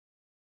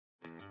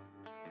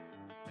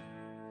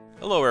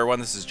Hello everyone,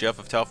 this is Jeff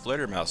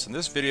of Mouse. In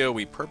this video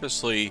we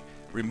purposely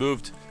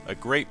removed a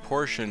great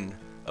portion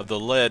of the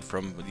lead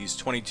from these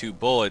 22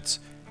 bullets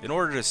in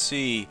order to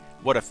see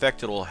what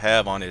effect it will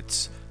have on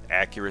its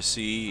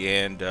accuracy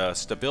and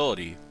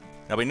stability.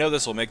 Now we know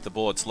this will make the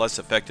bullets less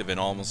effective in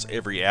almost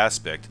every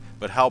aspect,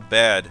 but how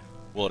bad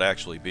will it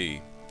actually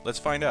be? Let's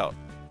find out.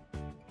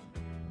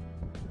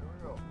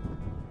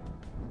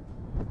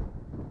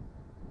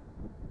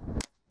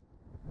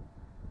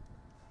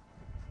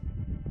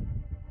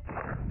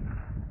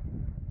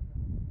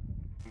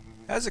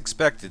 As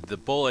expected, the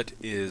bullet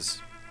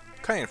is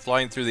kind of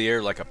flying through the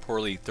air like a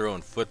poorly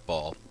thrown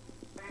football.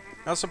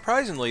 Now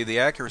surprisingly, the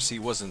accuracy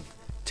wasn't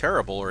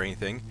terrible or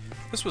anything.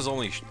 This was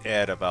only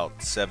at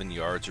about 7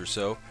 yards or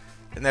so,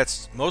 and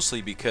that's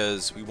mostly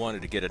because we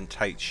wanted to get a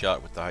tight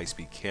shot with the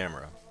high-speed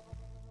camera.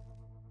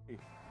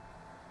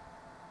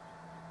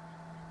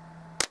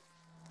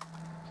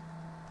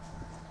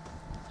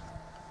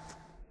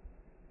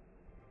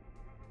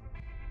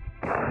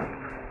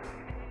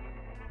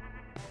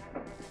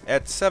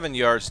 At 7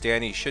 yards,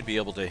 Danny should be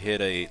able to hit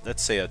a,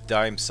 let's say, a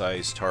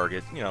dime-sized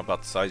target, you know,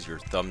 about the size of your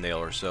thumbnail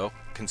or so,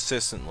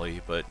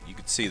 consistently, but you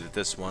could see that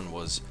this one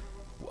was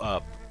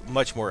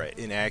much more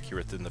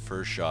inaccurate than the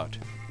first shot.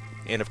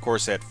 And of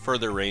course, at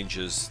further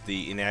ranges,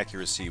 the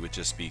inaccuracy would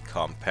just be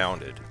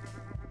compounded.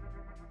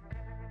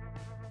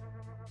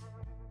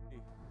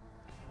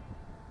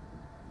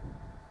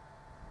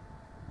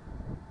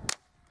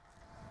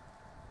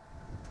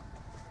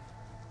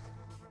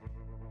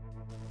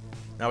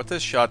 Now with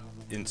this shot,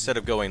 instead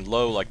of going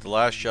low like the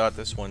last shot,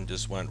 this one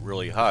just went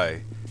really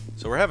high.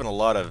 So we're having a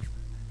lot of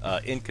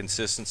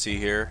inconsistency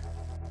here.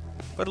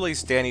 But at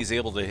least Danny's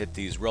able to hit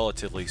these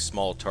relatively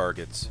small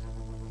targets.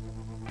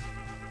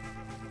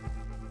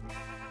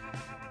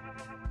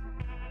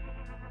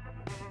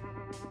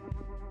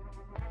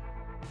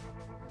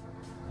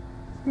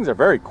 Things are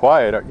very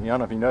quiet. I don't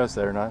know if you noticed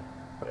that or not.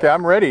 Okay,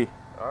 I'm ready.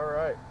 All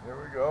right,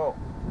 here we go.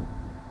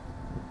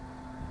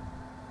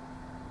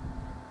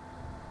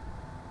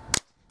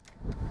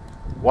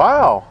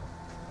 Wow.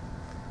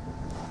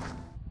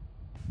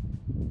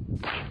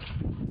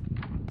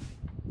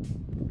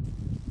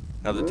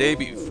 Now the day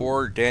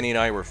before Danny and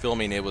I were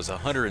filming, it was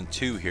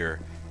 102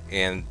 here,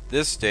 and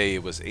this day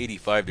it was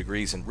 85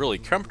 degrees and really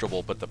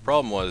comfortable, but the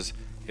problem was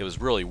it was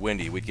really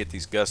windy. We'd get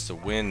these gusts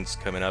of winds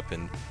coming up,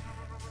 and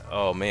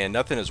oh man,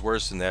 nothing is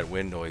worse than that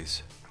wind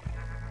noise.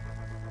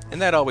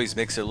 And that always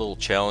makes it a little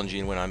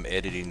challenging when I'm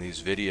editing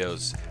these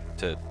videos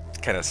to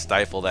kind of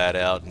stifle that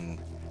out and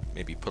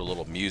maybe put a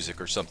little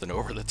music or something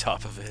over the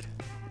top of it.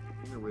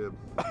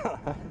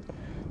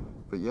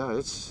 But yeah,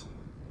 it's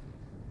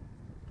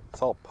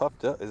all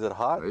puffed up. Is it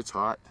hot? It's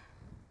hot.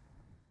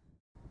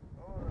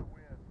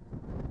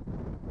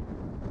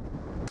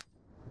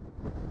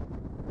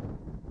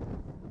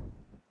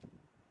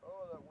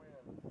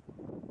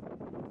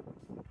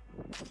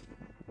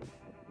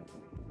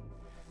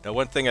 Now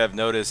one thing I've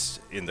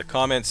noticed in the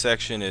comment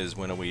section is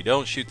when we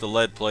don't shoot the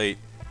lead plate,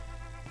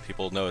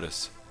 people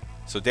notice.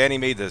 So Danny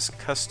made this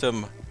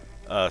custom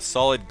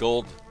solid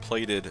gold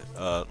plated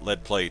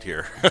lead plate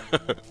here.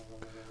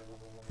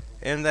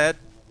 And that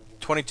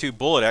 22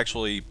 bullet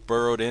actually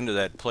burrowed into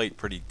that plate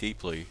pretty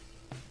deeply.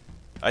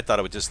 I thought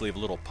it would just leave a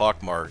little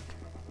pock mark.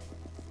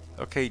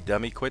 Okay,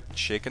 dummy, quit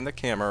shaking the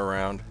camera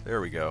around. There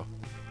we go.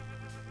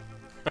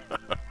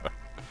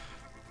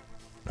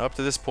 Up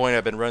to this point,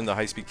 I've been running the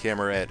high-speed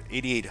camera at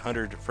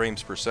 8,800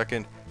 frames per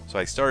second, so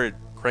I started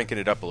cranking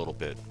it up a little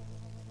bit.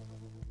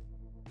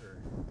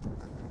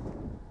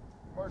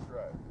 Hard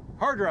drive.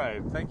 Hard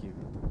drive, thank you.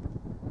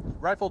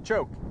 Rifle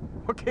choke.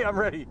 Okay, I'm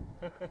ready.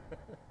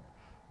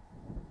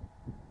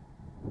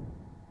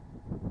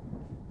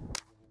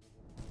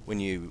 When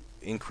you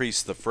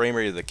increase the frame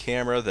rate of the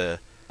camera, the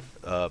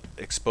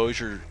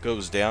exposure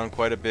goes down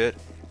quite a bit,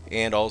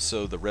 and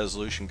also the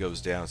resolution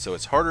goes down. So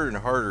it's harder and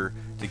harder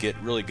to get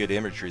really good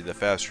imagery the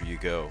faster you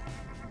go.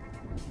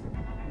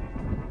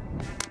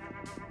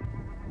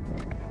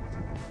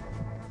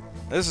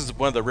 This is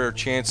one of the rare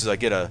chances I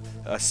get a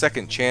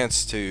second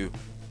chance to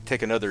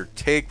take another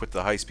take with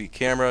the high-speed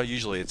camera.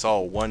 Usually it's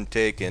all one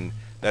take and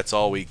that's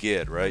all we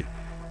get, right?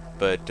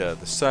 But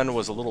the sun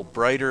was a little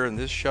brighter in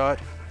this shot,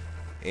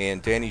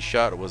 and Danny's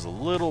shot was a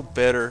little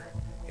better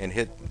and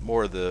hit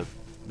more of the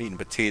meat and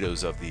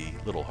potatoes of the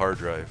little hard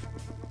drive.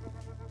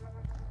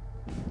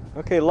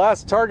 Okay,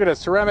 last target, a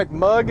ceramic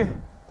mug.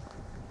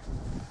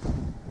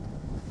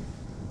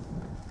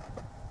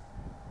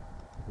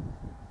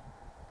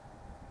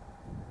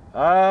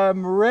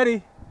 I'm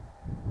ready.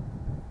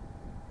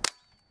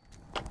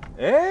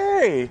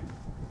 Hey!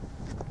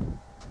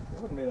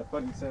 That would have made a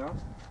funny sound.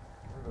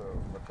 There's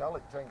a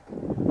metallic tank.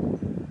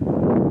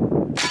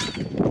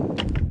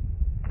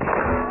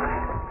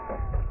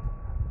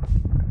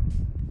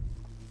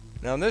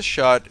 Now in this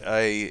shot,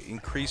 I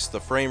increased the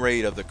frame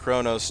rate of the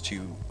Chronos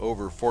to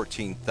over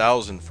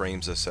 14,000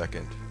 frames a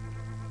second.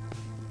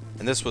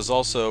 And this was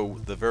also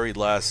the very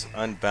last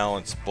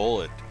unbalanced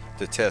bullet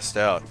to test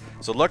out.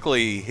 So luckily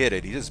he hit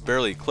it. He just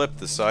barely clipped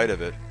the side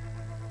of it.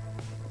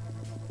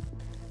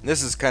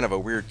 This is kind of a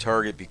weird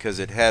target because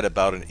it had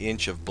about an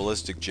inch of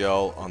ballistic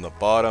gel on the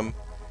bottom,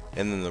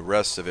 and then the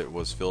rest of it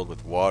was filled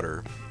with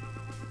water.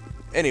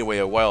 Anyway,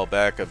 a while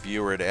back a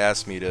viewer had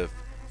asked me to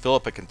fill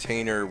up a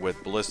container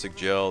with ballistic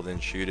gel, then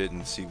shoot it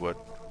and see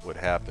what would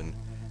happen.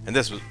 And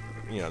this was,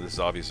 this is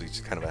obviously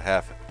just kind of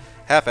a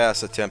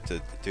half-ass attempt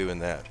at doing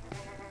that.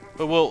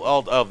 But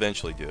I'll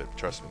eventually do it,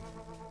 trust me.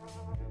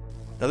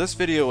 Now this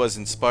video was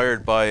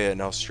inspired by an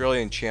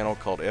Australian channel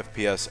called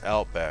FPS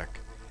Outback,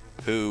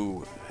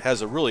 who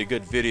has a really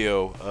good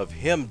video of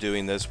him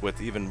doing this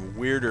with even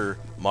weirder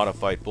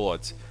modified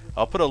bullets.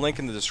 I'll put a link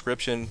in the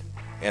description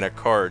and a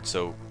card,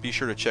 so be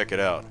sure to check it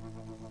out.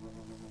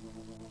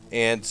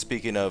 And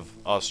speaking of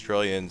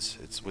Australians,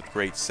 it's with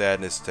great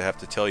sadness to have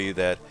to tell you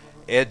that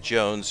Ed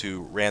Jones,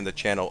 who ran the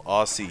channel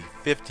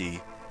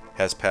Aussie50,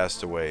 has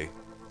passed away.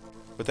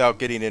 Without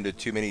getting into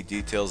too many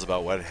details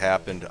about what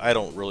happened, I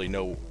don't really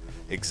know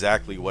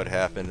exactly what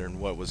happened and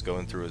what was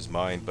going through his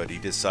mind, but he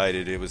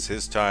decided it was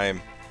his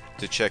time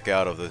to check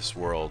out of this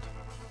world.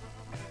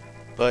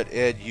 But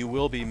Ed, you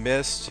will be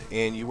missed,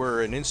 and you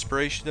were an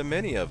inspiration to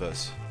many of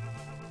us.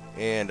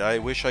 And I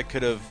wish I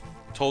could have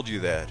told you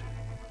that.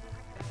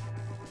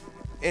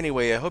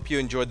 Anyway, I hope you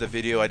enjoyed the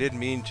video. I didn't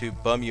mean to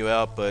bum you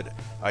out, but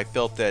I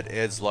felt that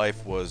Ed's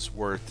life was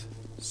worth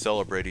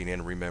celebrating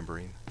and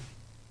remembering.